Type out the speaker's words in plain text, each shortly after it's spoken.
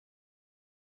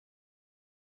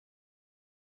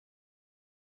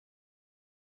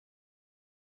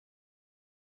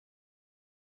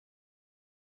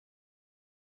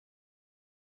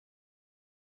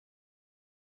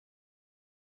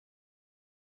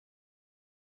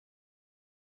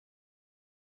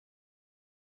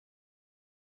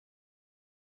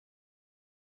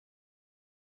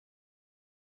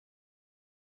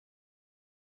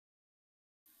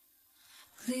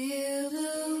Clear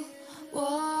blue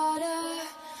water,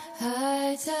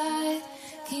 high tide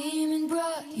came and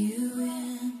brought you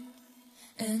in.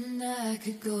 And I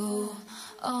could go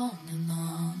on and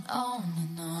on,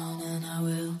 and I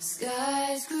will.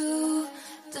 Skies grew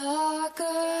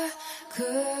darker,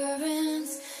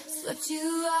 currents swept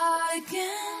you out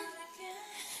again.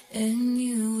 And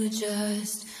you were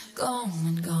just gone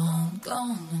and gone,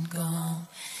 gone and gone.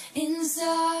 In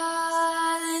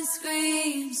silent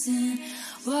screams and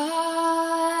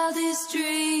wildest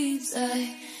dreams,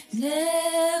 I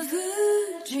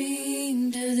never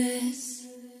dreamed of this.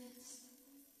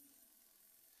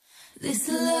 This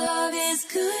love is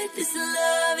good, this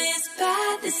love is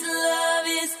bad, this love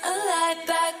is a light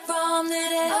back from the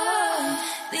dead. Oh,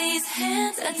 these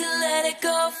hands had to let it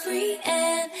go free,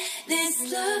 and this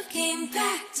love came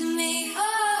back to me. Oh,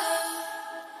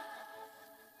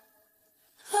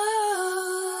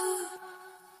 oh,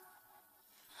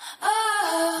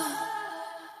 oh.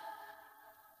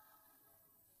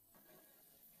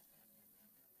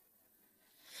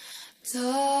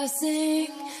 Tossing,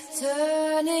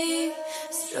 turning,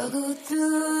 struggled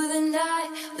through the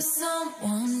night with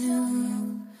someone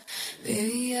new.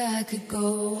 Maybe I could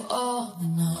go on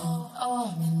and on,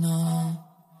 on and on.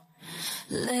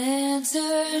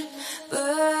 Lantern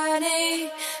burning,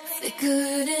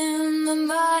 flickered in the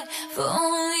night for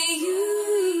only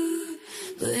you.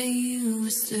 But you were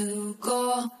still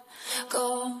gone,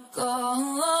 gone,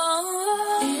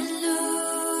 gone. In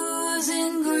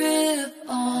losing grip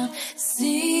on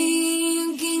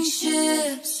sinking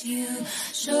ships, you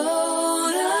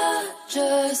showed up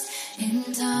just in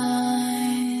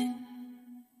time.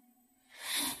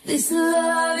 This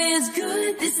love is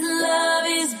good, this love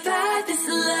is bad, this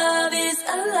love is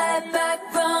a light back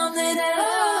from the dead.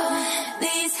 Oh,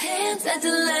 these hands had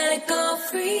to let it go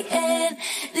free, and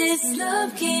this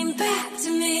love came back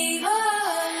to me.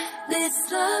 Oh,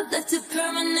 this love left a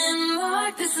permanent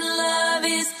mark, this love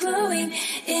is glowing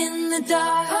in the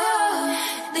dark.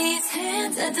 Oh, these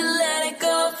hands had to let it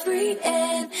go free,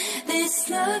 and this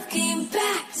love came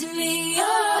back to me.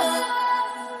 Oh,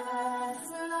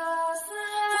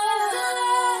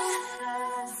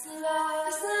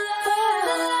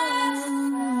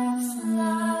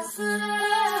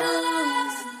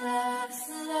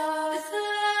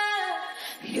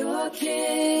 your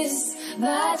kiss,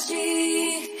 my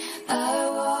cheek, I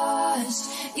watched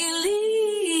you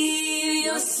leave.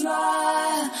 Your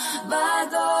smile, my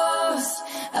ghost,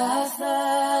 I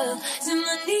fell to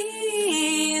my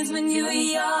knees. When you were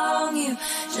young, you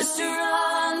just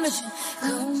run, but you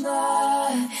come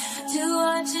back to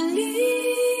what you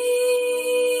need.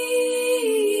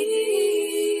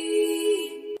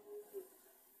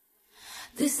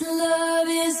 This love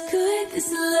is good,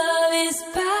 this love is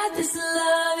bad, this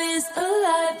love is a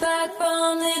light back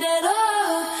from the dead.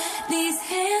 Oh, these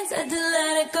hands had to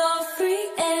let it go free,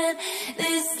 and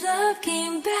this love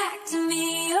came back to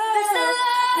me. Oh,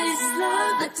 this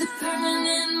love left a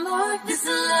permanent mark, this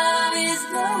love is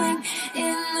glowing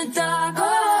in the dark. Oh,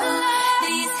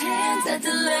 these hands had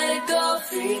to let it go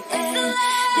free, and